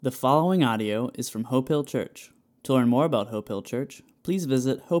The following audio is from Hope Hill Church. To learn more about Hope Hill Church, please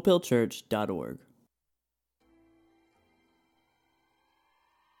visit hopehillchurch.org.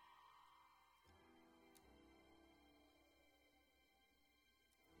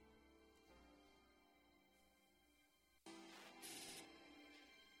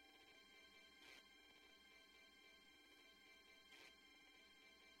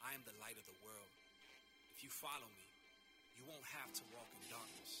 I am the light of the world. If you follow me, you won't have to walk in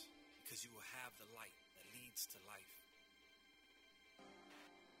darkness, because you will have the light that leads to life.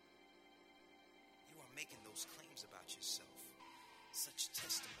 You are making those claims about yourself. Such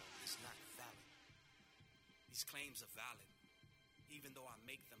testimony is not valid. These claims are valid, even though I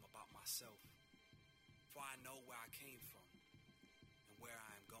make them about myself. For I know where I came from and where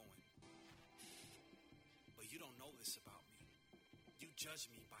I am going. But you don't know this about me. You judge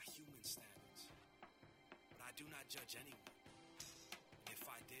me by human standards, but I do not judge anyone. And if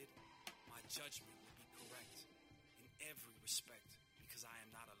I did, my judgment would be correct in every respect, because I am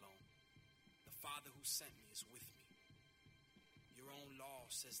not alone. The Father who sent me is with me. Your own law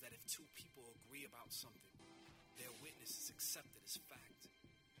says that if two people agree about something, their witness is accepted as fact.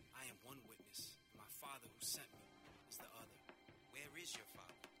 I am one witness, and my Father who sent me is the other. Where is your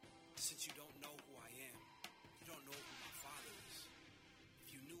Father? Since you don't know who I am, you don't know who my Father is.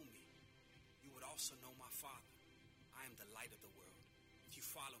 If you knew me, you would also know my Father. I am the light of the world. If you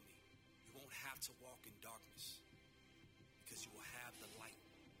follow me, you won't have to walk in darkness, because you will have the light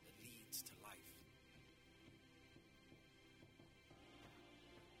that leads to life.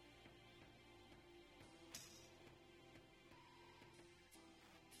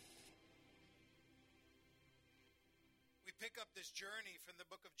 We pick up this journey from the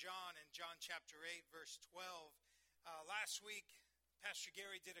book of John in John chapter 8, verse 12. Last week, Pastor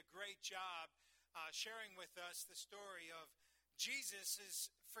Gary did a great job sharing with us the story of Jesus'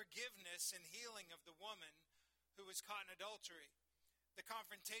 forgiveness and healing of the woman who was caught in adultery. The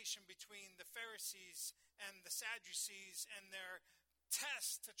confrontation between the Pharisees and the Sadducees and their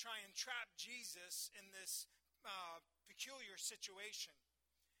test to try and trap Jesus in this peculiar situation.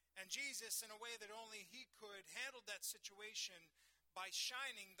 And Jesus, in a way that only he could, handled that situation by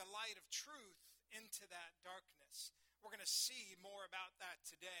shining the light of truth into that darkness. We're going to see more about that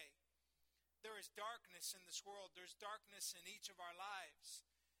today. There is darkness in this world. There's darkness in each of our lives.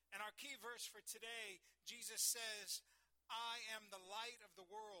 And our key verse for today, Jesus says, I am the light of the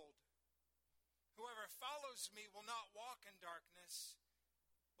world. Whoever follows me will not walk in darkness,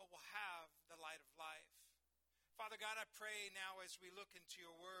 but will have the light of life. Father God, I pray now as we look into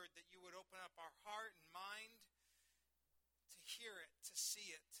your word that you would open up our heart and mind to hear it, to see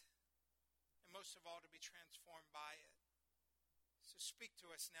it, and most of all to be transformed by it. So speak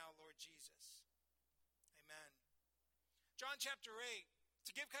to us now, Lord Jesus. Amen. John chapter 8,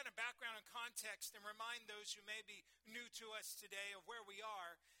 to give kind of background and context and remind those who may be new to us today of where we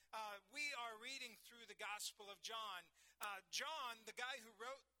are reading through the Gospel of John. John, the guy who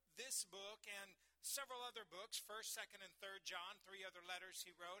wrote this book and several other books, 1st, 2nd, and 3rd John, 3 other letters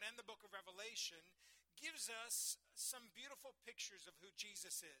he wrote, and the book of Revelation, gives us some beautiful pictures of who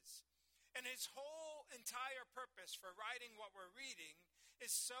Jesus is. And his whole entire purpose for writing what we're reading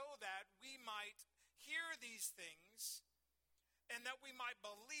is so that we might hear these things and that we might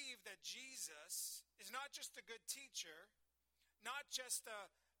believe that Jesus is not just a good teacher, not just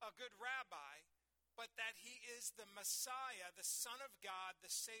a good rabbi, but that he is the Messiah, the Son of God, the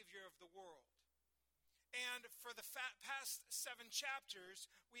Savior of the world. And for the past 7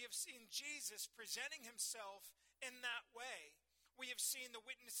 chapters, we have seen Jesus presenting himself in that way. We have seen the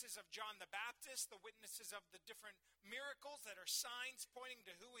witnesses of John the Baptist, the witnesses of the different miracles that are signs pointing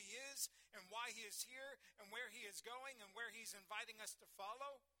to who he is and why he is here and where he is going and where he's inviting us to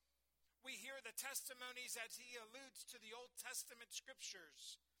follow. We hear the testimonies as he alludes to the Old Testament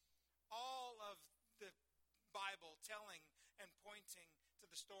scriptures, all of the Bible telling and pointing to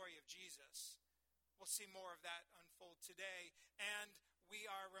the story of Jesus. We'll see more of that unfold today, and we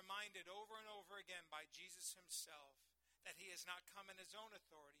are reminded over and over again by Jesus himself that he has not come in his own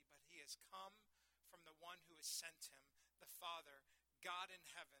authority, but he has come from the one who has sent him, the Father. God in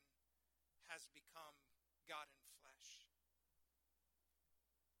heaven has become God in flesh.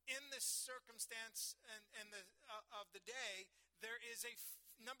 In this circumstance of the day, there is a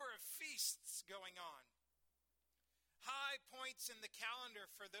number of feasts going on. High points in the calendar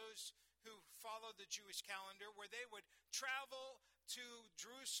for those who followed the Jewish calendar, where they would travel to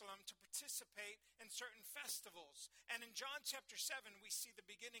Jerusalem to participate in certain festivals. And in John chapter 7, we see the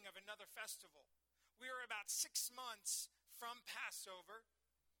beginning of another festival. We are about 6 months from Passover,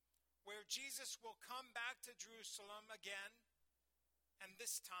 where Jesus will come back to Jerusalem again, and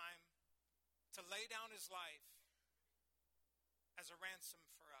this time to lay down his life as a ransom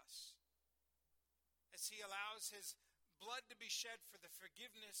for us, as he allows his blood to be shed for the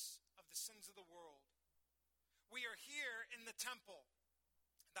forgiveness of the sins of the world. We are here in the temple,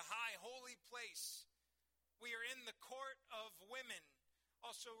 the high holy place. We are in the court of women,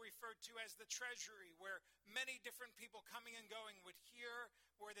 also referred to as the treasury, where many different people coming and going would hear,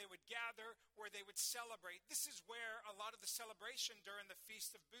 where they would gather, where they would celebrate. This is where a lot of the celebration during the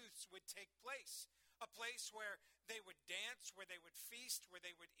Feast of Booths would take place. A place where they would dance, where they would feast, where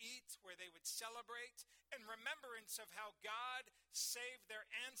they would eat, where they would celebrate, in remembrance of how God saved their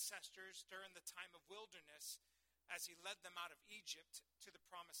ancestors during the time of wilderness as he led them out of Egypt to the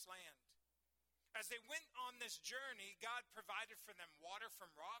promised land. As they went on this journey, God provided for them water from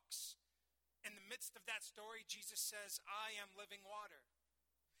rocks. In the midst of that story, Jesus says, I am living water.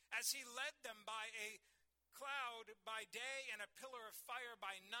 As he led them by a cloud by day and a pillar of fire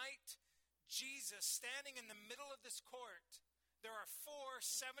by night, Jesus, standing in the middle of this court, there are 4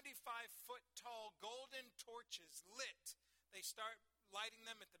 75-foot tall golden torches lit. They start lighting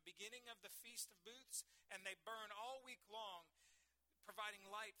them at the beginning of the Feast of Booths, and they burn all week long, providing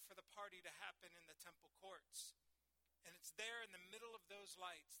light for the party to happen in the temple courts. And it's there in the middle of those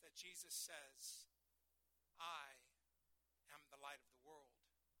lights that Jesus says, I am the light of the world.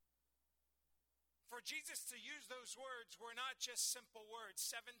 For Jesus to use those words were not just simple words.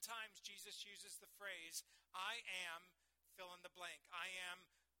 7 times Jesus uses the phrase, I am, fill in the blank. I am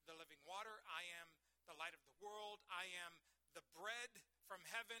the living water. I am the light of the world. I am the bread from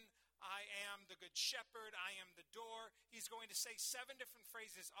heaven. I am the good shepherd. I am the door. He's going to say 7 different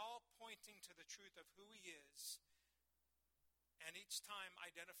phrases, all pointing to the truth of who he is, and each time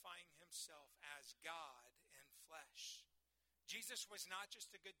identifying himself as God in flesh. Jesus was not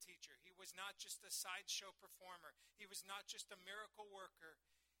just a good teacher. He was not just a sideshow performer. He was not just a miracle worker.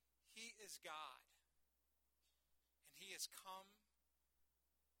 He is God. And he has come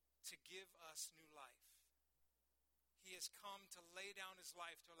to give us new life. He has come to lay down his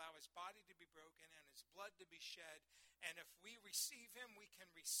life, to allow his body to be broken and his blood to be shed. And if we receive him, we can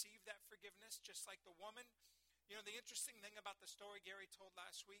receive that forgiveness, just like the woman. You know, the interesting thing about the story Gary told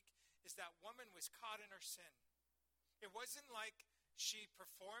last week is that woman was caught in her sin. It wasn't like she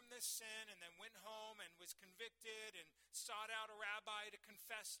performed this sin and then went home and was convicted and sought out a rabbi to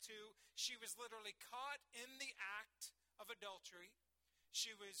confess to. She was literally caught in the act of adultery.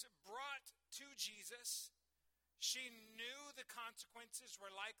 She was brought to Jesus. She knew the consequences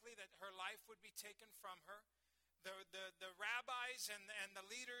were likely, that her life would be taken from her. The rabbis and the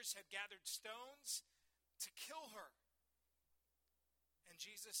leaders had gathered stones to kill her. And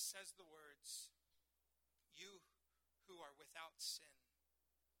Jesus says the words, you who are without sin,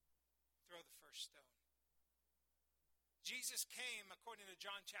 throw the first stone. Jesus came, according to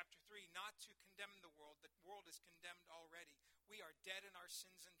John chapter 3, not to condemn the world. The world is condemned already. We are dead in our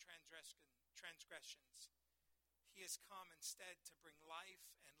sins and transgressions. He has come instead to bring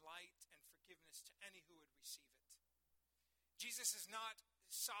life and light and forgiveness to any who would receive it. Jesus is not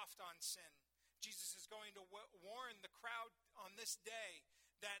soft on sin. Jesus is going to warn the crowd on this day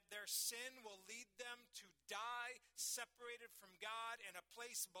that their sin will lead them to die separated from God in a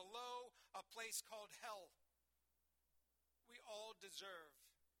place below, a place called hell. We all deserve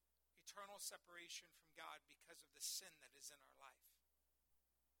eternal separation from God because of the sin that is in our life.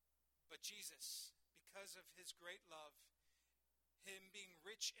 But Jesus, because of his great love, him being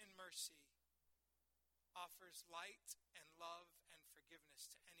rich in mercy, offers light and love and forgiveness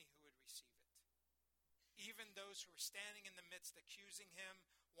to any who would receive it. Even those who are standing in the midst accusing him,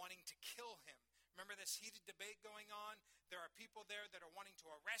 wanting to kill him. Remember this heated debate going on? There are people there that are wanting to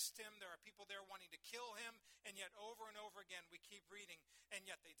arrest him. There are people there wanting to kill him. And yet over and over again we keep reading, and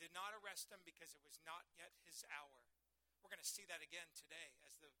yet they did not arrest him because it was not yet his hour. We're going to see that again today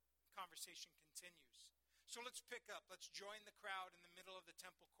as the conversation continues. So let's pick up. Let's join the crowd in the middle of the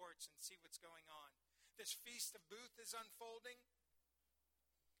temple courts and see what's going on. This Feast of Booth is unfolding.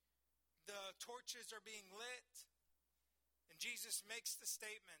 The torches are being lit. And Jesus makes the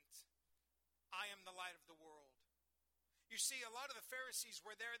statement, I am the light of the world. You see, a lot of the Pharisees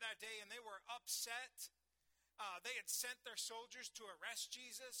were there that day and they were upset. They had sent their soldiers to arrest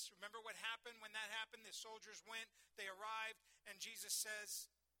Jesus. Remember what happened when that happened? The soldiers went, they arrived, and Jesus says,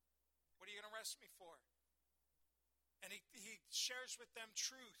 what are you going to arrest me for? And he shares with them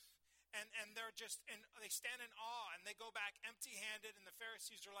truth. And they're just, they stand in awe, and they go back empty-handed, and the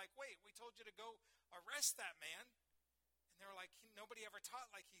Pharisees are like, wait, we told you to go arrest that man. And they're like, nobody ever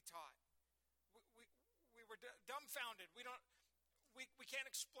taught like he taught. We were dumbfounded. We can't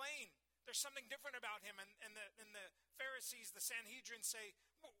explain There's something different about him. And the Pharisees, the Sanhedrin say,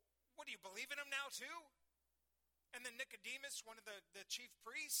 what, do you believe in him now too? And then Nicodemus, one of the chief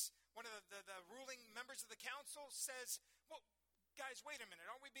priests, one of the ruling members of the council, says, well, guys, wait a minute.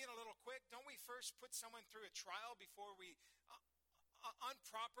 Aren't we being a little quick? Don't we first put someone through a trial before we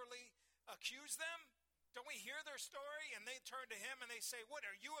improperly accuse them? Don't we hear their story? And they turn to him and they say, what,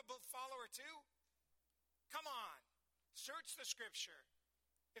 are you a follower too? Come on, search the scripture.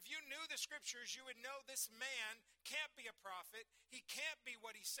 If you knew the scriptures, you would know this man can't be a prophet. He can't be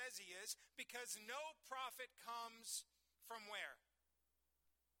what he says he is, because no prophet comes from where?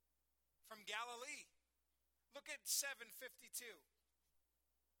 From Galilee. Look at 7:52.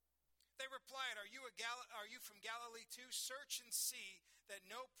 They replied, are you from Galilee too? Search and see that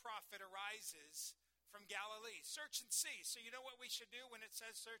no prophet arises from Galilee. Search and see. So you know what we should do when it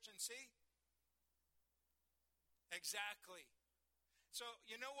says search and see? Exactly. So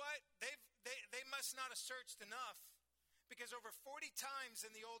you know what? They must not have searched enough, because over 40 times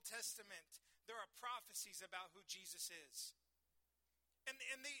in the Old Testament there are prophecies about who Jesus is.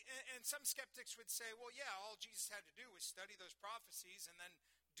 And some skeptics would say, well, yeah, all Jesus had to do was study those prophecies and then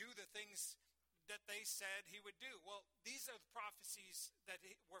do the things that they said he would do. Well, these are the prophecies that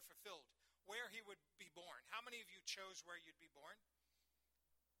were fulfilled. Where he would be born. How many of you chose where you'd be born?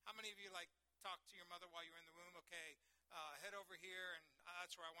 How many of you talked to your mother while you were in the womb? Okay, head over here and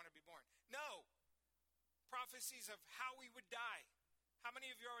that's where I want to be born. No. Prophecies of how we would die. How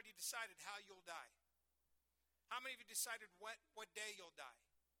many of you already decided how you'll die? How many of you decided what day you'll die?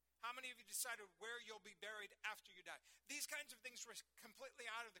 How many of you decided where you'll be buried after you die? These kinds of things were completely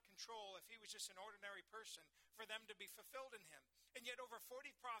out of the control, if he was just an ordinary person, for them to be fulfilled in him. And yet over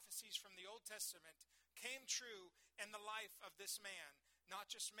 40 prophecies from the Old Testament came true in the life of this man. Not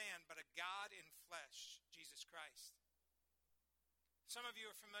just man, but a God in flesh, Jesus Christ. Some of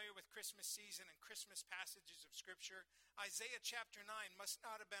you are familiar with Christmas season and Christmas passages of Scripture. Isaiah chapter 9 must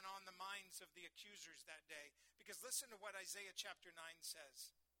not have been on the minds of the accusers that day, because listen to what Isaiah chapter 9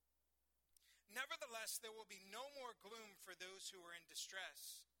 says. Nevertheless, there will be no more gloom for those who are in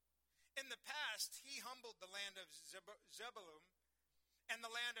distress. In the past, he humbled the land of Zebulun and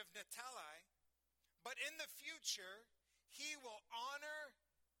the land of Naphtali, but in the future, he will honor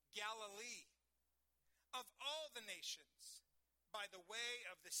Galilee of all the nations by the way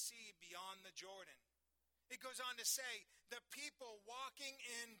of the sea beyond the Jordan. It goes on to say, the people walking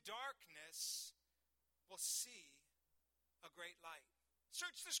in darkness will see a great light.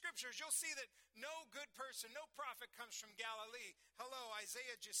 Search the scriptures. You'll see that no good person, no prophet comes from Galilee. Hello,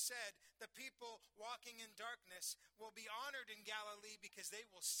 Isaiah just said the people walking in darkness will be honored in Galilee because they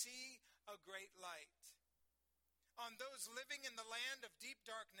will see a great light. On those living in the land of deep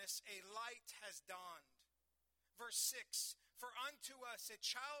darkness, a light has dawned. Verse 6, for unto us a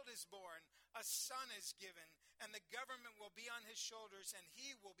child is born, a son is given, and the government will be on his shoulders, and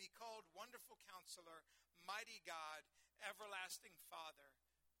he will be called Wonderful Counselor, Mighty God, Everlasting Father,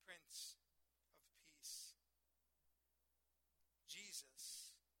 Prince of Peace.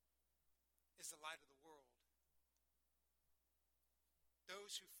 Jesus is the light of the world.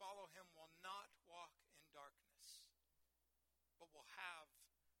 Those who follow him will not walk in darkness, but will have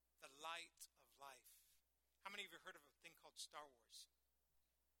the light of life. How many of you heard of a thing called Star Wars?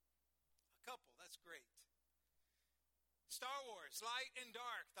 A couple, that's great. Star Wars, light and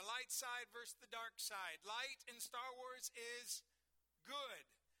dark, the light side versus the dark side. Light in Star Wars is good.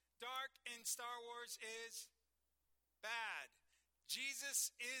 Dark in Star Wars is bad.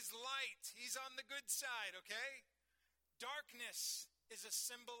 Jesus is light. He's on the good side, okay? Darkness is a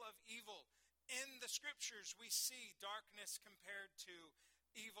symbol of evil. In the scriptures, we see darkness compared to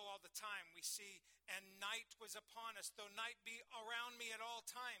evil all the time. We see, and night was upon us, though night be around me at all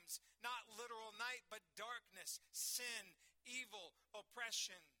times. Not literal night, but darkness, sin, evil,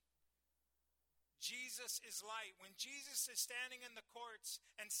 oppression. Jesus is light. When Jesus is standing in the courts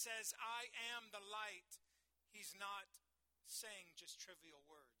and says, I am the light, he's not saying just trivial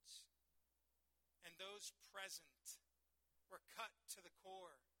words. And those present were cut to the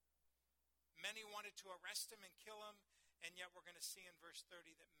core. Many wanted to arrest him and kill him. And yet we're going to see in verse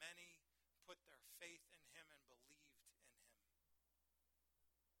 30 that many put their faith in him and believed in him.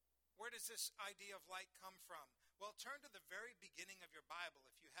 Where does this idea of light come from? Well, turn to the very beginning of your Bible.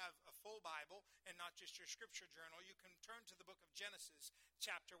 If you have a full Bible and not just your scripture journal, you can turn to the book of Genesis,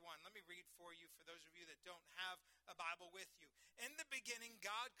 chapter 1. Let me read for you, for those of you that don't have a Bible with you. In the beginning,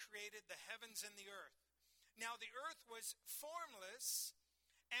 God created the heavens and the earth. Now the earth was formless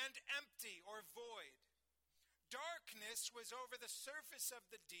and empty or void. Darkness was over the surface of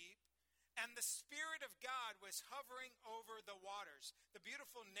the deep, And the Spirit of God was hovering over the waters. The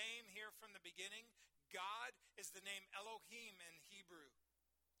beautiful name here from the beginning, God, is the name Elohim in Hebrew.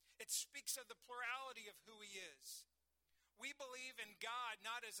 It speaks of the plurality of who he is. We believe in God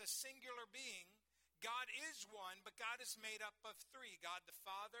not as a singular being. God is one, but God is made up of three. God the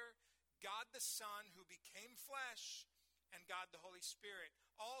Father, God the Son who became flesh, and God the Holy Spirit.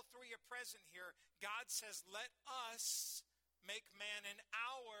 All three are present here. God says, let us make man in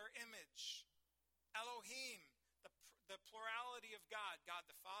our image. Elohim, the plurality of God. God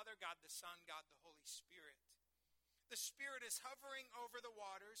the Father, God the Son, God the Holy Spirit. The Spirit is hovering over the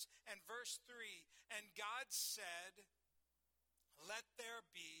waters. And verse 3, and God said, let there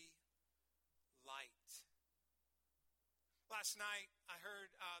be light. Last night, I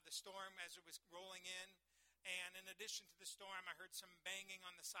heard the storm as it was rolling in. And in addition to the storm, I heard some banging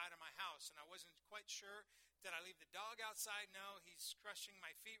on the side of my house. And I wasn't quite sure. Did I leave the dog outside? No, he's crushing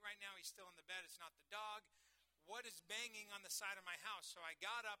my feet right now. He's still in the bed. It's not the dog. What is banging on the side of my house? So I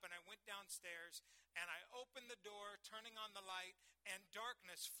got up and I went downstairs and I opened the door, turning on the light, and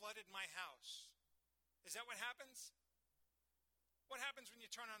darkness flooded my house. Is that what happens? What happens when you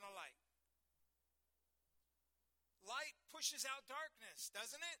turn on a light? Light pushes out darkness,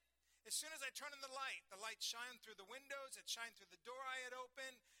 doesn't it? As soon as I turn on the light shined through the windows, it shined through the door I had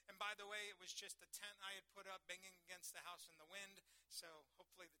opened, and by the way, it was just the tent I had put up banging against the house in the wind, so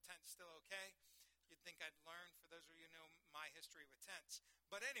hopefully the tent's still okay. You'd think I'd learn, for those of you who know my history with tents.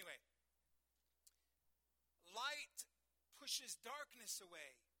 But anyway, light pushes darkness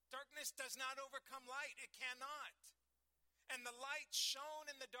away. Darkness does not overcome light. It cannot. And the light shone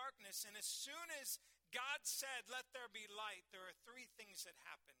in the darkness, and as soon as God said, let there be light, there are three things that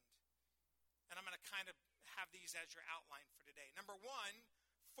happened. And I'm going to kind of have these as your outline for today. Number one,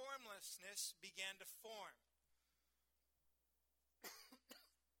 formlessness began to form.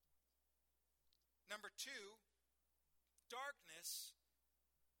 Number two, darkness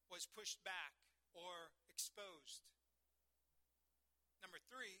was pushed back or exposed. Number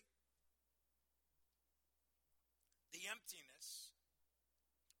three, the emptiness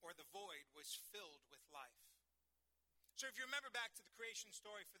or the void was filled with life. So if you remember back to the creation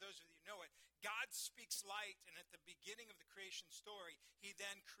story, for those of you who know it, God speaks light, and at the beginning of the creation story, he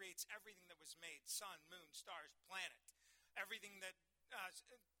then creates everything that was made: sun, moon, stars, planet, everything that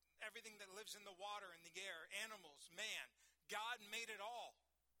lives in the water, in the air, animals, man. God made it all.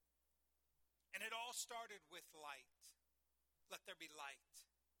 And it all started with light. Let there be light.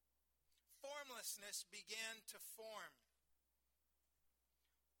 Formlessness began to form.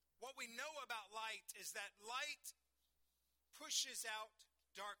 What we know about light is that light pushes out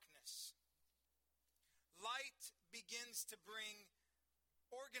darkness. Light begins to bring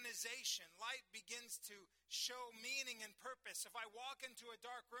organization. Light begins to show meaning and purpose. If I walk into a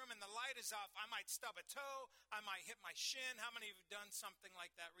dark room and the light is off, I might stub a toe, I might hit my shin. How many of you have done something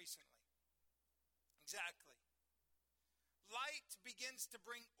like that recently? Exactly. Light begins to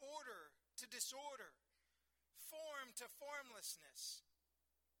bring order to disorder, form to formlessness.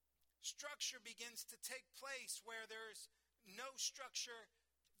 Structure begins to take place where there's no structure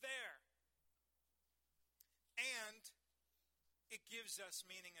there. And it gives us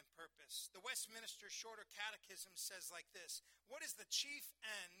meaning and purpose. The Westminster Shorter Catechism says like this: what is the chief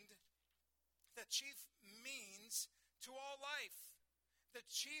end, the chief means to all life? The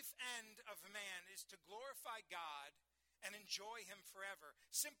chief end of man is to glorify God and enjoy him forever.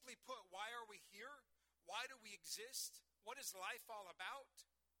 Simply put, why are we here? Why do we exist? What is life all about?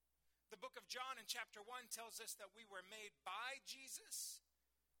 The book of John in chapter 1 tells us that we were made by Jesus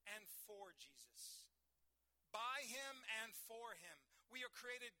and for Jesus. By him and for him. We are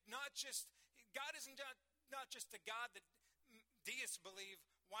created not just, God isn't not just a God that deists believe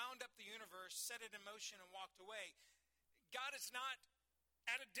wound up the universe, set it in motion, and walked away. God is not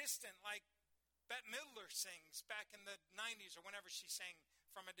at a distance like Bette Midler sings back in the 90s or whenever she sang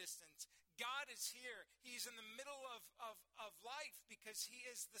from a distance. God is here. He's in the middle of life because he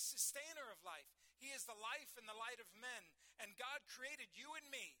is the sustainer of life. He is the life and the light of men. And God created you and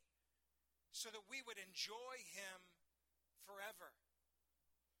me so that we would enjoy him forever.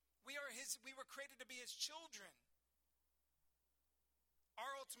 We were created to be his children.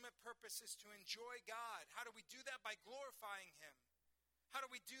 Our ultimate purpose is to enjoy God. How do we do that? By glorifying him. How do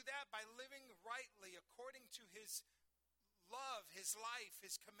we do that? By living rightly according to his love, his life,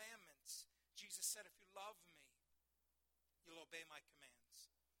 his commandments. Jesus said, if you love me, you'll obey my commands.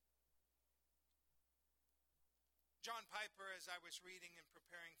 John Piper, as I was reading and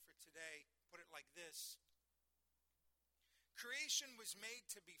preparing for today, put it like this: creation was made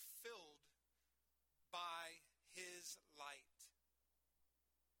to be filled by his light.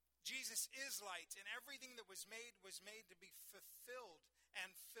 Jesus is light, and everything that was made to be fulfilled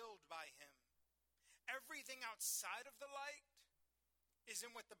and filled by him. Everything outside of the light is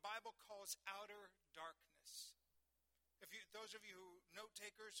in what the Bible calls outer darkness. Those of you who note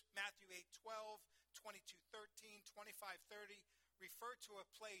takers, Matthew 8:12, 22:13, 25:30 refer to a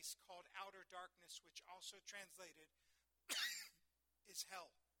place called outer darkness, which also translated is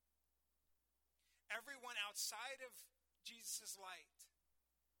hell. Everyone outside of Jesus' light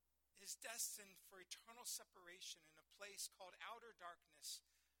is destined for eternal separation in a place called outer darkness,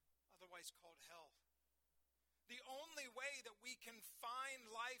 otherwise called hell. The only way that we can find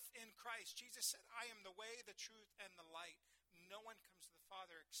life in Christ, Jesus said, I am the way, the truth, and the light. No one comes to the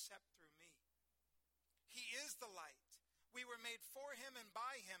Father except through me. He is the light. We were made for him and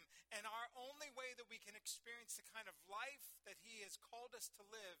by him, and our only way that we can experience the kind of life that he has called us to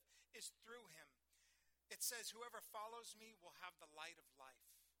live is through him. It says, whoever follows me will have the light of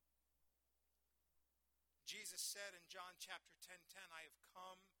life. Jesus said in John chapter 10:10, I have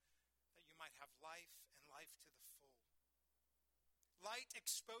come that you might have life and life to the full. Light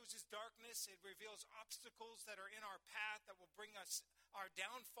exposes darkness. It reveals obstacles that are in our path that will bring us our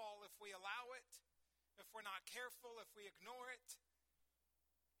downfall if we allow it, if we're not careful, if we ignore it.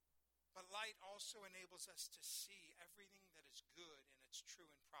 But light also enables us to see everything that is good in its true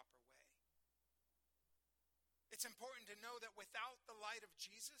and proper way. It's important to know that without the light of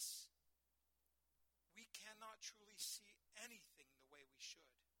Jesus, we cannot truly see anything the way we should.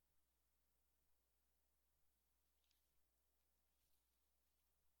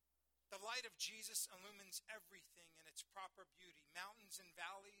 The light of Jesus illumines everything in its proper beauty, mountains and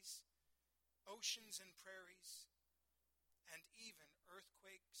valleys, oceans and prairies, and even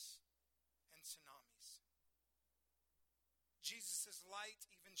earthquakes and tsunamis. Jesus' light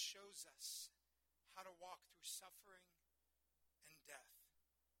even shows us how to walk through suffering and death.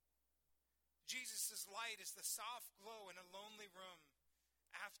 Jesus' light is the soft glow in a lonely room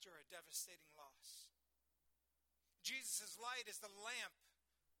after a devastating loss. Jesus' light is the lamp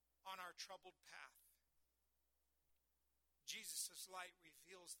on our troubled path. Jesus' light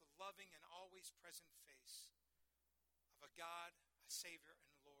reveals the loving and always present face of a God, a Savior,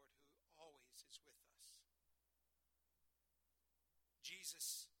 and Lord who always is with us.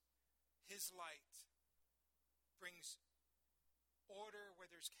 Jesus, his light, brings order where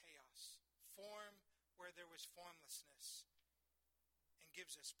there's chaos, form where there was formlessness, and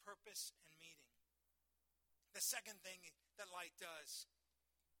gives us purpose and meaning. The second thing that light does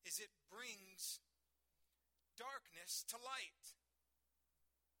is it brings darkness to light.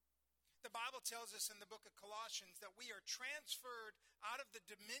 The Bible tells us in the book of Colossians that we are transferred out of the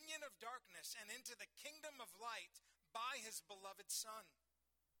dominion of darkness and into the kingdom of light by his beloved Son.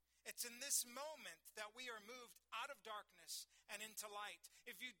 It's in this moment that we are moved out of darkness and into light.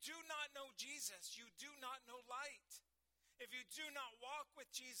 If you do not know Jesus, you do not know light. If you do not walk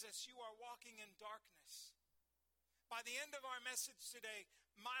with Jesus, you are walking in darkness. By the end of our message today,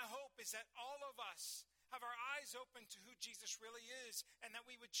 my hope is that all of us have our eyes open to who Jesus really is and that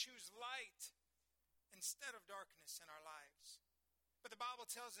we would choose light instead of darkness in our lives. But the Bible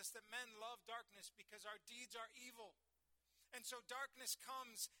tells us that men love darkness because our deeds are evil. And so darkness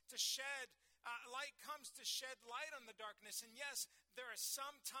comes to light comes to shed light on the darkness. And yes, there are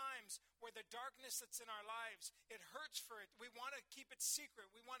some times where the darkness that's in our lives, it hurts for it. We want to keep it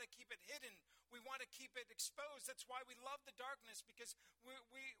secret. We want to keep it hidden. We want to keep it exposed. That's why we love the darkness, because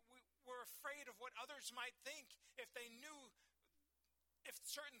we're afraid of what others might think if they knew if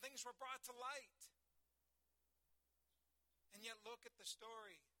certain things were brought to light. And yet look at the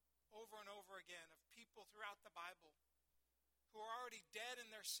story over and over again of people throughout the Bible who are already dead in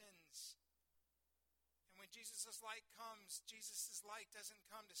their sins. And when Jesus' light comes, Jesus' light doesn't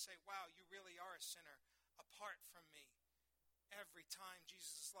come to say, wow, you really are a sinner apart from me. Every time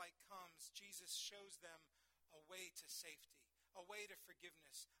Jesus' light comes, Jesus shows them a way to safety, a way to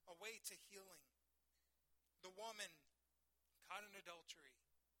forgiveness, a way to healing. The woman caught in adultery,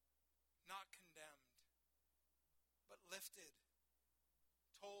 not condemned, but lifted,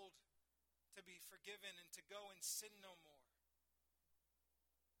 told to be forgiven and to go and sin no more.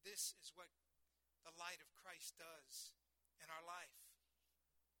 This is what the light of Christ does in our life.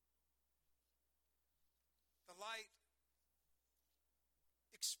 The light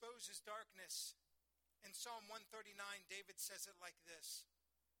exposes darkness. In Psalm 139, David says it like this,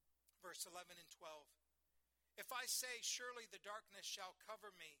 verse 11 and 12. If I say, surely the darkness shall cover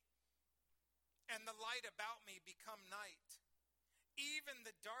me, and the light about me become night, even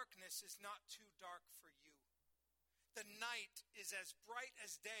the darkness is not too dark for you. The night is as bright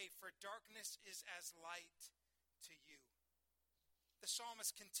as day, for darkness is as light to you. The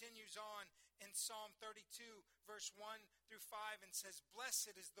psalmist continues on in Psalm 32, verse 1 through 5, and says,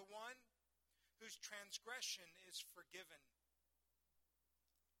 "Blessed is the one whose transgression is forgiven."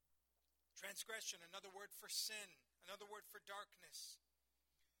 Transgression, another word for sin, another word for darkness.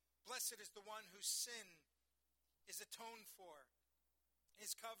 Blessed is the one whose sin is atoned for,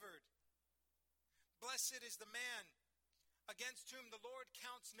 is covered. Blessed is the man against whom the Lord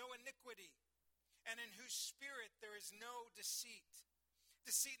counts no iniquity, and in whose spirit there is no deceit.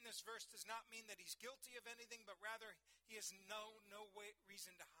 Deceit in this verse does not mean that he's guilty of anything, but rather he has no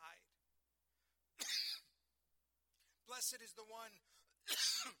reason to hide. Blessed is the one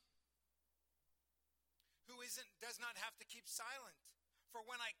who does not have to keep silent. For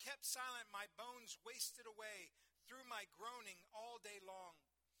when I kept silent, my bones wasted away through my groaning all day long.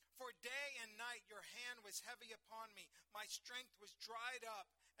 For day and night your hand was heavy upon me. My strength was dried up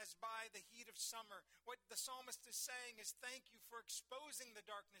as by the heat of summer. What the psalmist is saying is, thank you for exposing the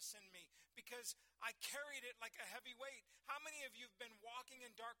darkness in me, because I carried it like a heavy weight. How many of you have been walking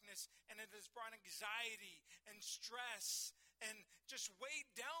in darkness and it has brought anxiety and stress and just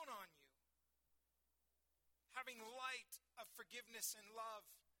weighed down on you? Having light of forgiveness and love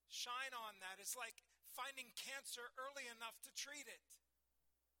shine on that is like finding cancer early enough to treat it.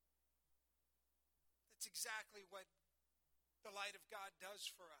 That's exactly what the light of God does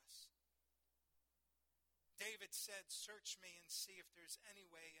for us. David said, "Search me and see if there's any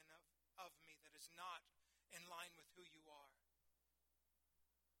way of me that is not in line with who you are."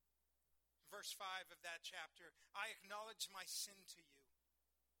 Verse 5 of that chapter, "I acknowledge my sin to you,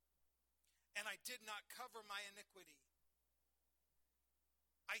 and I did not cover my iniquity.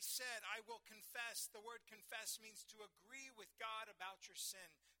 I said, I will confess." The word confess means to agree with God about your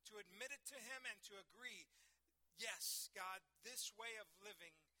sin, to admit it to him and to agree, yes, God, this way of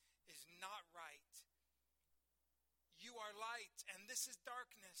living is not right. You are light and this is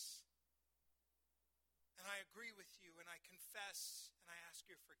darkness. And I agree with you and I confess and I ask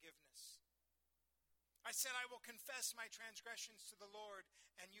your forgiveness. I said, I will confess my transgressions to the Lord,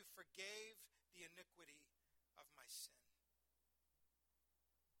 and you forgave the iniquity of my sin.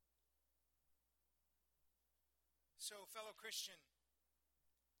 So, fellow Christian,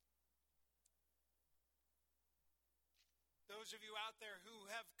 those of you out there who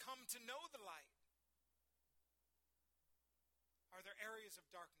have come to know the light, are there areas of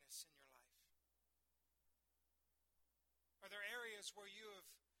darkness in your life? Are there areas where you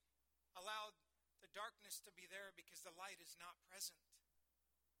have allowed the darkness to be there because the light is not present?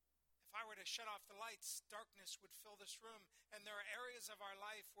 If I were to shut off the lights, darkness would fill this room. And there are areas of our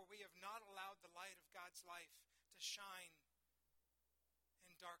life where we have not allowed the light of God's life to shine,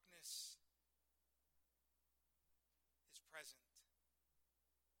 and darkness is present.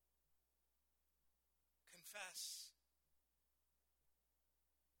 Confess.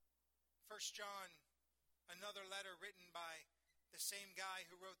 1 John, another letter written by the same guy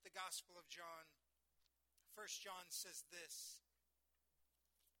who wrote the Gospel of John. 1 John says this: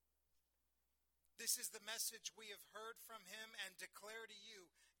 "This is the message we have heard from him and declare to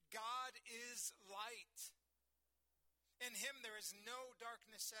you. God is light. In him there is no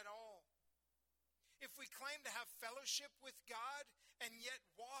darkness at all. If we claim to have fellowship with God and yet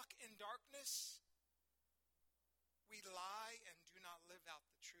walk in darkness, we lie and do not live out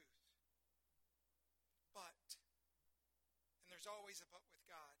the truth." But, and there's always a but with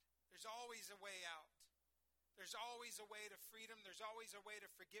God. There's always a way out. There's always a way to freedom. There's always a way to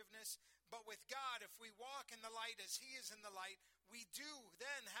forgiveness. But with God, if we walk in the light as he is in the light, we do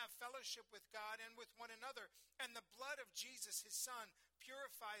then have fellowship with God and with one another. And the blood of Jesus, his son,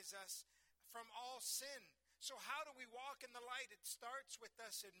 purifies us from all sin. So how do we walk in the light? It starts with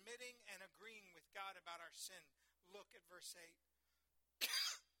us admitting and agreeing with God about our sin. Look at verse 8.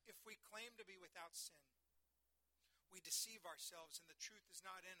 If we claim to be without sin, we deceive ourselves and the truth is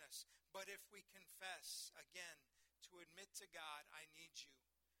not in us. But if we confess, again, to admit to God, I need you.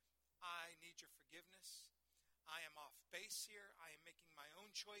 I need your forgiveness. I am off base here. I am making my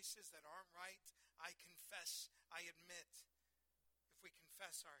own choices that aren't right. I confess, I admit. If we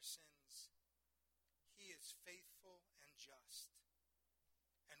confess our sins, he is faithful and just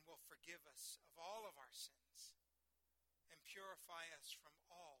and will forgive us of all of our sins and purify us from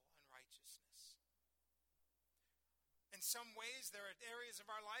all unrighteousness. In some ways, there are areas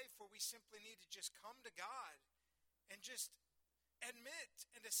of our life where we simply need to just come to God and just admit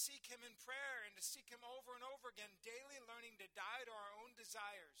and to seek him in prayer and to seek him over and over again, daily learning to die to our own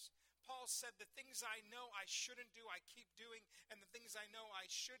desires. Paul said, the things I know I shouldn't do, I keep doing, and the things I know I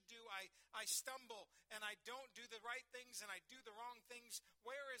should do, I stumble, and I don't do the right things, and I do the wrong things.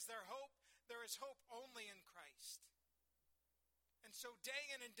 Where is there hope? There is hope only in Christ. And And so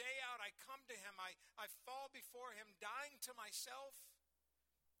day in and day out, I come to him. I fall before him, dying to myself.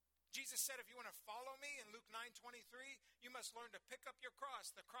 Jesus said, if you want to follow me in Luke 9:23, you must learn to pick up your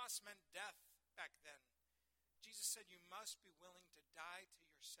cross. The cross meant death back then. Jesus said you must be willing to die to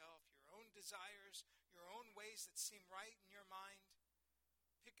yourself, your own desires, your own ways that seem right in your mind.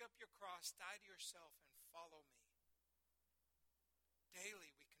 Pick up your cross, die to yourself, and follow me.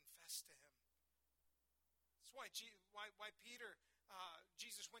 Daily we confess to him. That's why Jesus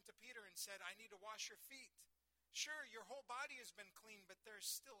went to Peter and said, I need to wash your feet. Sure, your whole body has been clean, but there's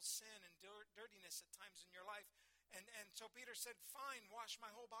still sin and dirtiness at times in your life. And so Peter said, fine, wash my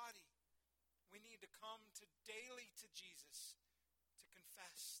whole body. We need to come daily to Jesus to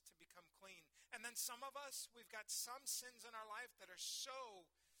confess, to become clean. And then some of us, we've got some sins in our life that are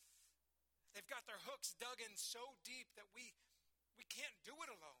they've got their hooks dug in so deep that we can't do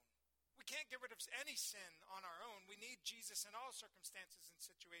it alone. We can't get rid of any sin on our own. We need Jesus in all circumstances and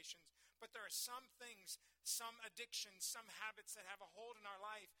situations. But there are some things, some addictions, some habits that have a hold in our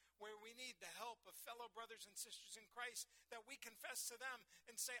life where we need the help of fellow brothers and sisters in Christ, that we confess to them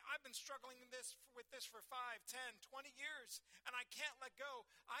and say, I've been struggling with this for 5, 10, 20 years, and I can't let go.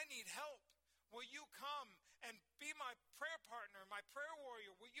 I need help. Will you come and be my prayer partner, my prayer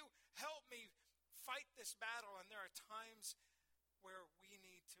warrior? Will you help me fight this battle? And there are times where we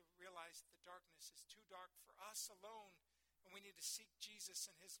need to realize the darkness is too dark for us alone, and we need to seek Jesus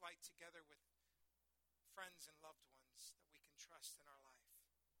and his light together with friends and loved ones that we can trust in our life.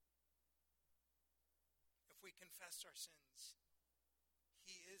 If we confess our sins,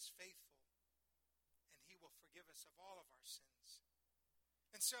 he is faithful, and he will forgive us of all of our sins.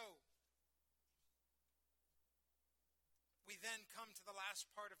 And so, we then come to the last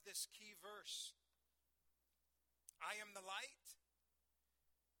part of this key verse. I am the light.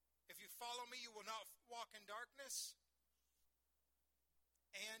 If you follow me, you will not walk in darkness,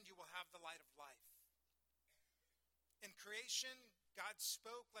 and you will have the light of life. In creation, God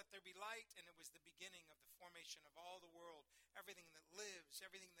spoke, let there be light, and it was the beginning of the formation of all the world, everything that lives,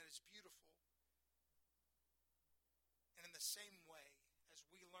 everything that is beautiful. And in the same way, as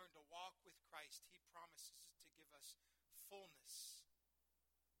we learn to walk with Christ, he promises to give us fullness,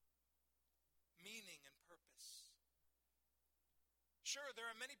 meaning, and purpose. Sure, there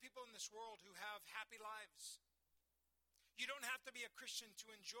are many people in this world who have happy lives. You don't have to be a Christian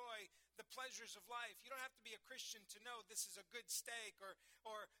to enjoy the pleasures of life. You don't have to be a Christian to know this is a good steak or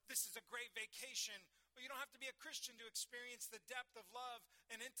this is a great vacation. Or you don't have to be a Christian to experience the depth of love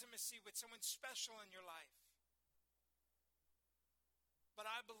and intimacy with someone special in your life. But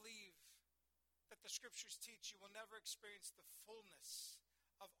I believe that the scriptures teach you will never experience the fullness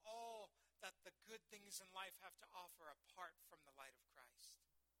of all that the good things in life have to offer apart from the light of Christ.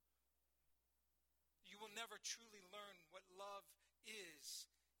 You will never truly learn what love is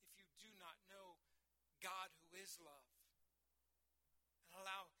if you do not know God who is love. And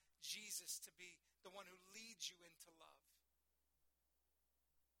allow Jesus to be the one who leads you into love.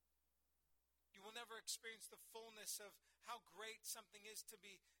 You will never experience the fullness of how great something is to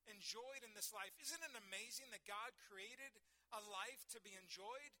be enjoyed in this life. Isn't it amazing that God created a life to be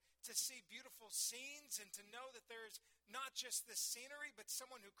enjoyed, to see beautiful scenes, and to know that there's not just the scenery, but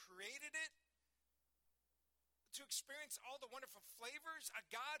someone who created it? To experience all the wonderful flavors, a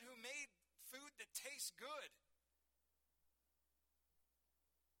God who made food that tastes good.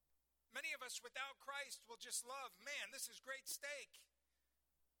 Many of us without Christ will just love, man, this is great steak.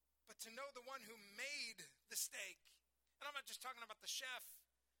 But to know the one who made the steak, and I'm not just talking about the chef,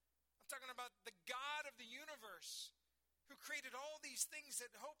 I'm talking about the God of the universe who created all these things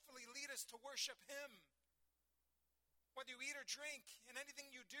that hopefully lead us to worship him. Whether you eat or drink, in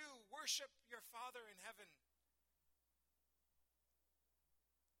anything you do, worship your Father in heaven.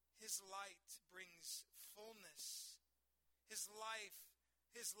 His light brings fullness. His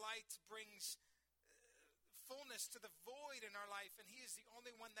light brings fullness to the void in our life, and he is the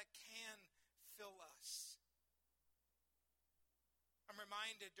only one that can fill us. I'm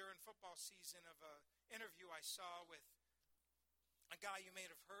reminded during football season of an interview I saw with a guy you may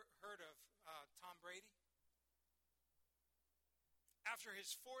have heard of, Tom Brady. After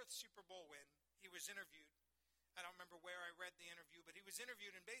his 4th Super Bowl win, he was interviewed. I don't remember where I read the interview, but he was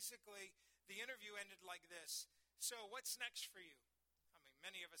interviewed, and basically the interview ended like this. So what's next for you? I mean,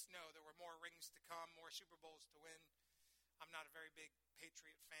 many of us know there were more rings to come, more Super Bowls to win. I'm not a very big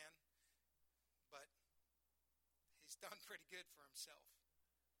Patriot fan, but he's done pretty good for himself.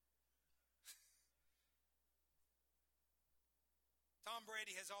 Tom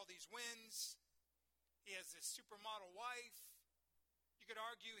Brady has all these wins. He has this supermodel wife. You could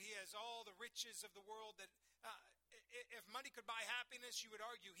argue he has all the riches of the world that if money could buy happiness, you would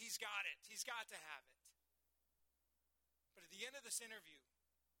argue he's got it. He's got to have it. But at the end of this interview,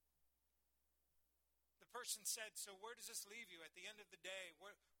 the person said, so where does this leave you at the end of the day?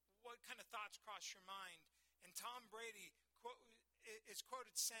 What kind of thoughts cross your mind? And Tom Brady is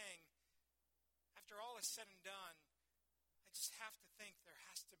quoted saying, after all is said and done, I just have to think there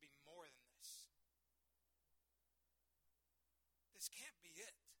has to be more than this. This can't be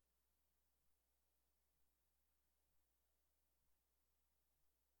it.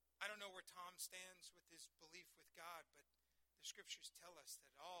 I don't know where Tom stands with his belief with God, but the scriptures tell us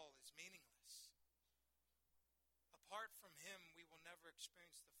that all is meaningless. Apart from him, we will never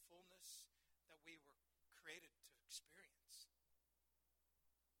experience the fullness that we were created to experience.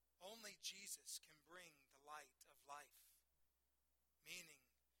 Only Jesus can bring the light of life, meaning,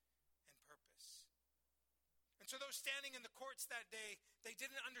 and purpose. And so those standing in the courts that day, they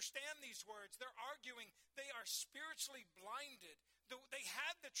didn't understand these words. They're arguing. They are spiritually blinded. They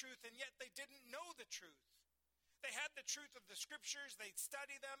had the truth, and yet they didn't know the truth. They had the truth of the scriptures. They'd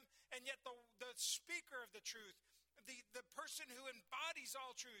study them, and yet the speaker of the truth, the person who embodies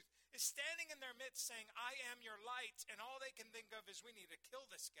all truth, is standing in their midst saying, I am your light, and all they can think of is we need to kill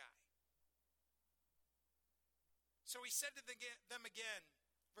this guy. So he said to them again,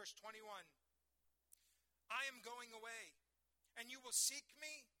 verse 21, I am going away, and you will seek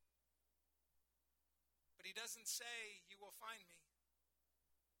me, but he doesn't say you will find me.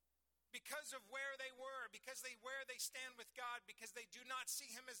 Because of where they were, because where they stand with God, because they do not see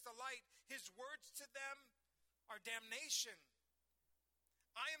him as the light, his words to them are damnation.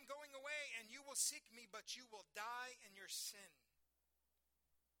 I am going away, and you will seek me, but you will die in your sin.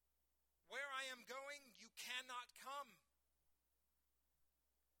 Where I am going, you cannot come.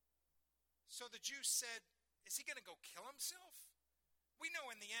 So the Jews said, is he going to go kill himself? We know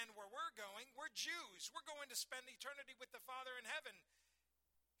in the end where we're going. We're Jews. We're going to spend eternity with the Father in heaven.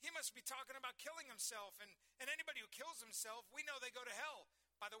 He must be talking about killing himself. And anybody who kills himself, we know they go to hell.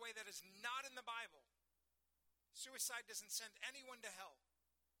 By the way, that is not in the Bible. Suicide doesn't send anyone to hell.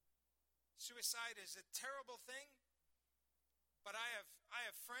 Suicide is a terrible thing. But I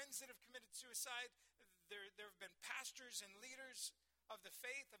have friends that have committed suicide. There have been pastors and leaders of the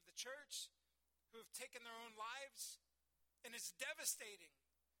faith, of the church, who have taken their own lives. And it's devastating.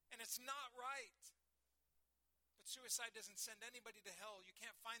 And it's not right. But suicide doesn't send anybody to hell. You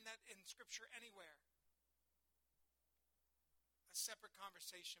can't find that in Scripture anywhere. A separate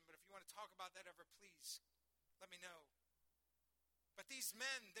conversation, but if you want to talk about that ever, please, let me know. But these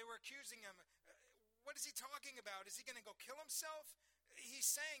men, they were accusing him. What is he talking about? Is he going to go kill himself? He's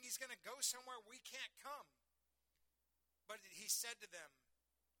saying he's going to go somewhere we can't come. But he said to them,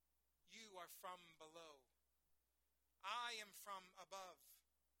 you are from below. I am from above.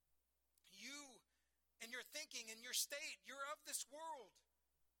 You, in your thinking, in your state, you're of this world.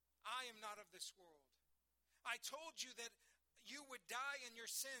 I am not of this world. I told you that you would die in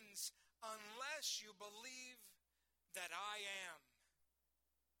your sins unless you believe that I am.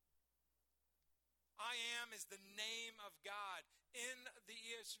 I am is the name of God. In the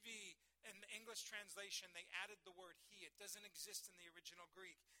ESV, in the English translation, they added the word he. It doesn't exist in the original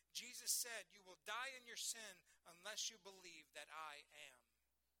Greek. Jesus said, you will die in your sin unless you believe that I am.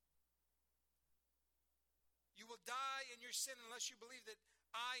 You will die in your sin unless you believe that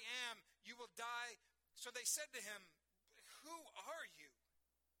I am. You will die. So they said to him, who are you?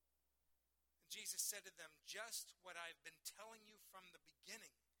 And Jesus said to them, just what I've been telling you from the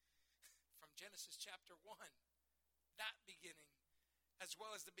beginning. From Genesis chapter 1, that beginning, as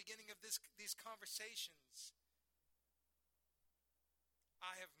well as the beginning of these conversations.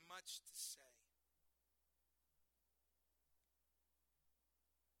 I have much to say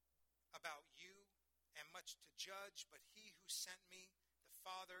about you and much to judge, but he who sent me, the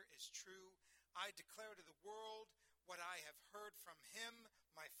Father, is true. I declare to the world what I have heard from him,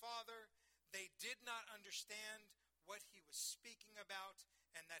 my Father. They did not understand what he was speaking about,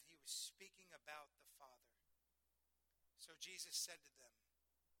 and that he was speaking about the Father. So Jesus said to them,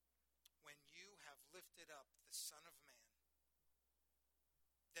 when you have lifted up the Son of Man,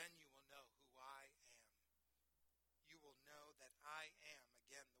 then you will know who I am. You will know that I am.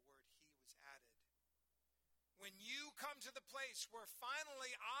 Again, the word he was added. When you come to the place where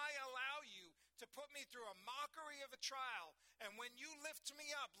finally I allow you to put me through a mockery of a trial, and when you lift me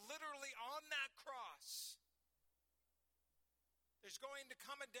up literally on that cross, there's going to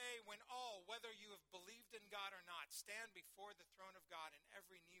come a day when all, whether you have believed in God or not, stand before the throne of God, and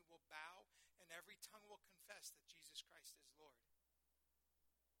every knee will bow and every tongue will confess that Jesus Christ is Lord.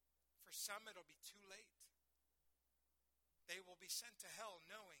 For some, it'll be too late. They will be sent to hell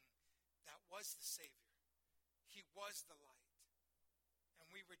knowing that was the Savior. He was the light, and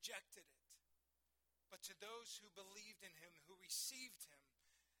we rejected it. But to those who believed in him, who received him,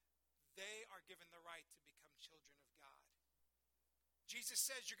 they are given the right to become children of God. Jesus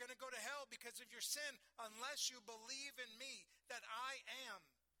says you're going to go to hell because of your sin unless you believe in me, that I am.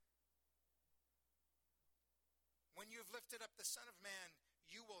 When you have lifted up the Son of Man,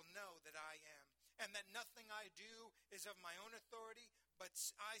 you will know that I am, and that nothing I do is of my own authority, but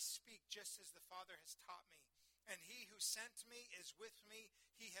I speak just as the Father has taught me. And he who sent me is with me.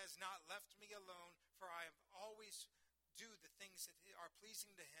 He has not left me alone, for I have always do the things that are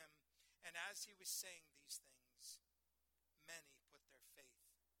pleasing to him. And as he was saying these things, many put their faith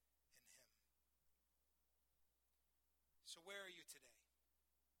in him. So where are you today?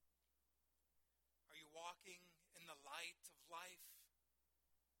 Are you walking in the light of life?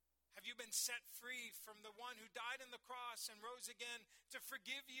 Have you been set free from the one who died on the cross and rose again to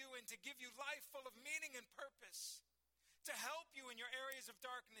forgive you and to give you life full of meaning and purpose? To help you in your areas of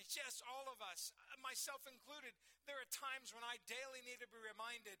darkness? Yes, all of us, myself included. There are times when I daily need to be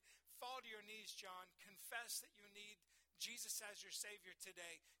reminded, fall to your knees, John. Confess that you need Jesus as your Savior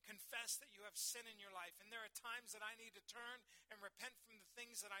today. Confess that you have sin in your life. And there are times that I need to turn and repent from the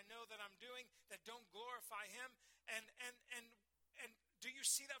things that I know that I'm doing that don't glorify him. And do you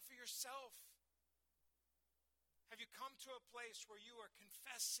see that for yourself? Have you come to a place where you are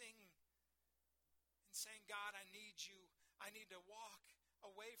confessing and saying, God, I need you. I need to walk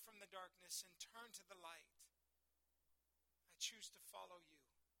away from the darkness and turn to the light. I choose to follow you.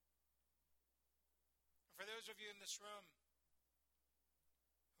 And for those of you in this room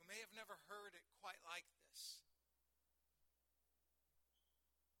who may have never heard it quite like this,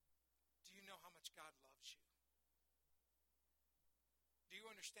 do you know how much God loves you? Do you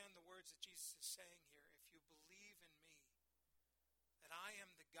understand the words that Jesus is saying here? If you believe in me, that I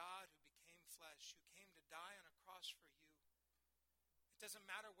am the God who became flesh, who came to die on a cross for you. It doesn't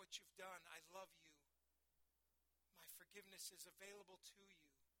matter what you've done. I love you. My forgiveness is available to you.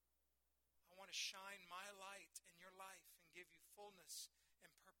 I want to shine my light in your life and give you fullness and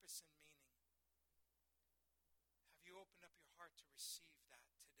purpose and meaning. Have you opened up your heart to receive that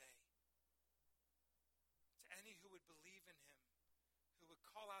today? To any who would believe in him, who would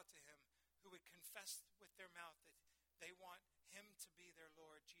call out to him, who would confess with their mouth that they want him to be their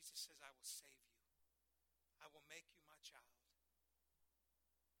Lord, Jesus says, I will save you. I will make you my child.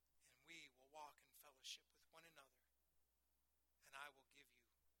 And we will walk in fellowship with one another. And I will give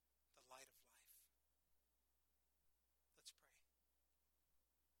you the light of life. Let's pray.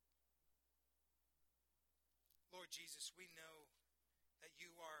 Lord Jesus, we know that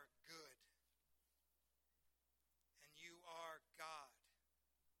you are good. And you are God.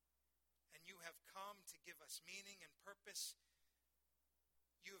 And you have come to give us meaning and purpose.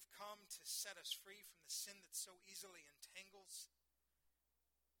 You have come to set us free from the sin that so easily entangles.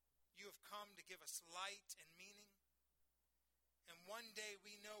 You have come to give us light and meaning. And one day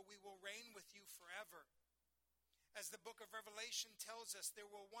we know we will reign with you forever. As the book of Revelation tells us, there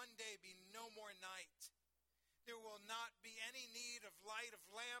will one day be no more night. There will not be any need of light of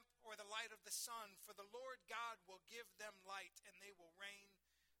lamp or the light of the sun, for the Lord God will give them light, and they will reign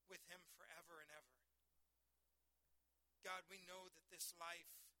with him forever and ever. God, we know that this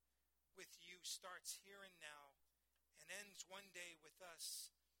life with you starts here and now and ends one day with us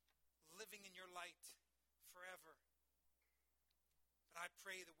living in your light forever. But I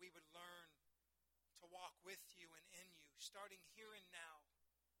pray that we would learn to walk with you and in you, starting here and now,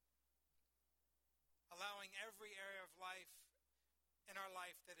 allowing every area of life in our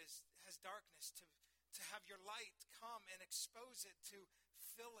life that has darkness to have your light come and expose it, to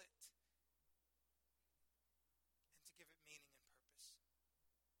fill it, and to give it meaning and purpose.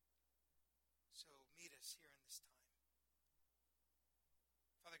 So meet us here in this time.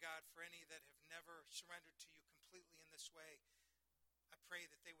 Father God, for any that have never surrendered to you completely in this way, I pray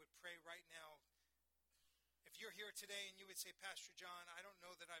that they would pray right now. If you're here today and you would say, Pastor John, I don't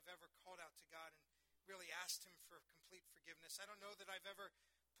know that I've ever called out to God and really asked him for complete forgiveness. I don't know that I've ever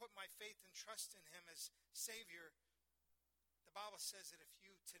put my faith and trust in him as Savior. The Bible says that if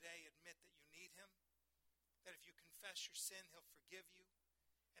you today admit that you need him, that if you confess your sin, he'll forgive you,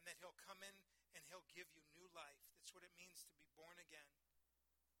 and that he'll come in and he'll give you new life. That's what it means to be born again.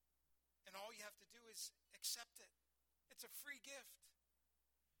 And all you have to do is accept it. It's a free gift.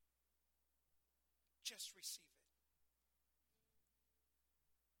 Just receive it.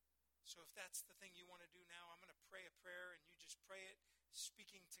 So if that's the thing you want to do now, I'm going to pray a prayer, and you just pray it,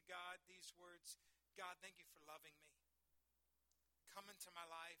 speaking to God these words. God, thank you for loving me. Come into my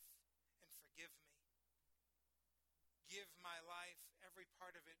life and forgive me. Give my life, every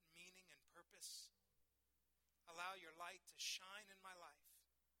part of it, meaning and purpose. allow your light to shine in my life,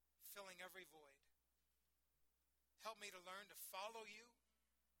 filling every void. Help me to learn to follow you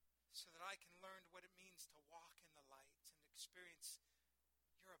so that I can learn what it means to walk in the light and experience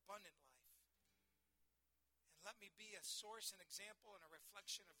your abundant life. And let me be a source, an example, and a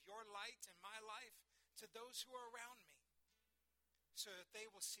reflection of your light in my life to those who are around me, so that they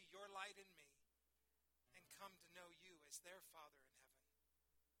will see your light in me and come to know you as their Father in heaven.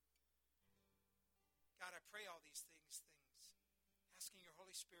 God, I pray all these things, asking your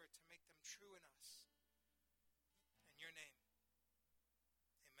Holy Spirit to make them true in us. In your name,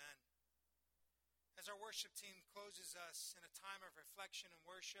 amen. As our worship team closes us in a time of reflection and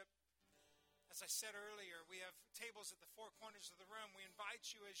worship, as I said earlier, we have tables at the four corners of the room. We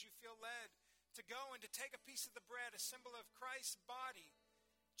invite you, as you feel led, to go and to take a piece of the bread, a symbol of Christ's body.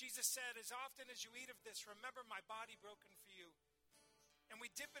 Jesus said, as often as you eat of this, remember my body broken for you. And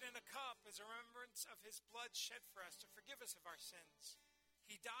we dip it in a cup as a remembrance of his blood shed for us to forgive us of our sins.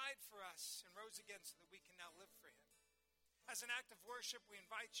 He died for us and rose again so that we can now live for him. As an act of worship, we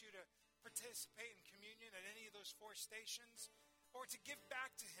invite you to participate in communion at any of those four stations, or to give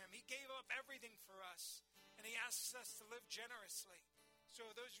back to him. He gave up everything for us, and he asks us to live generously. So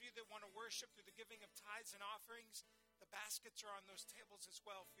those of you that want to worship through the giving of tithes and offerings, the baskets are on those tables as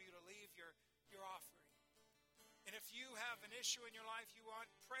well for you to leave your offering. And if you have an issue in your life you want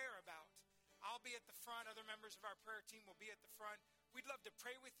prayer about, I'll be at the front. Other members of our prayer team will be at the front. We'd love to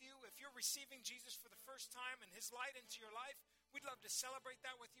pray with you. If you're receiving Jesus for the first time and his light into your life, we'd love to celebrate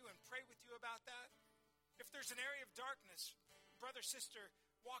that with you and pray with you about that. If there's an area of darkness, brother, sister,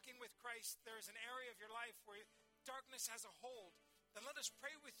 walking with Christ, there's an area of your life where darkness has a hold, then let us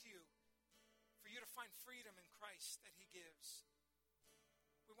pray with you for you to find freedom in Christ that he gives.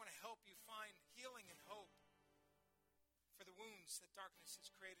 We want to help you find healing and hope for the wounds that darkness has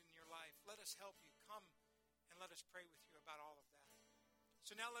created in your life. Let us help you. Come and let us pray with you about all of that.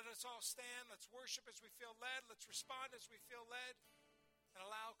 So now let us all stand. Let's worship as we feel led. Let's respond as we feel led. And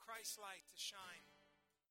allow Christ's light to shine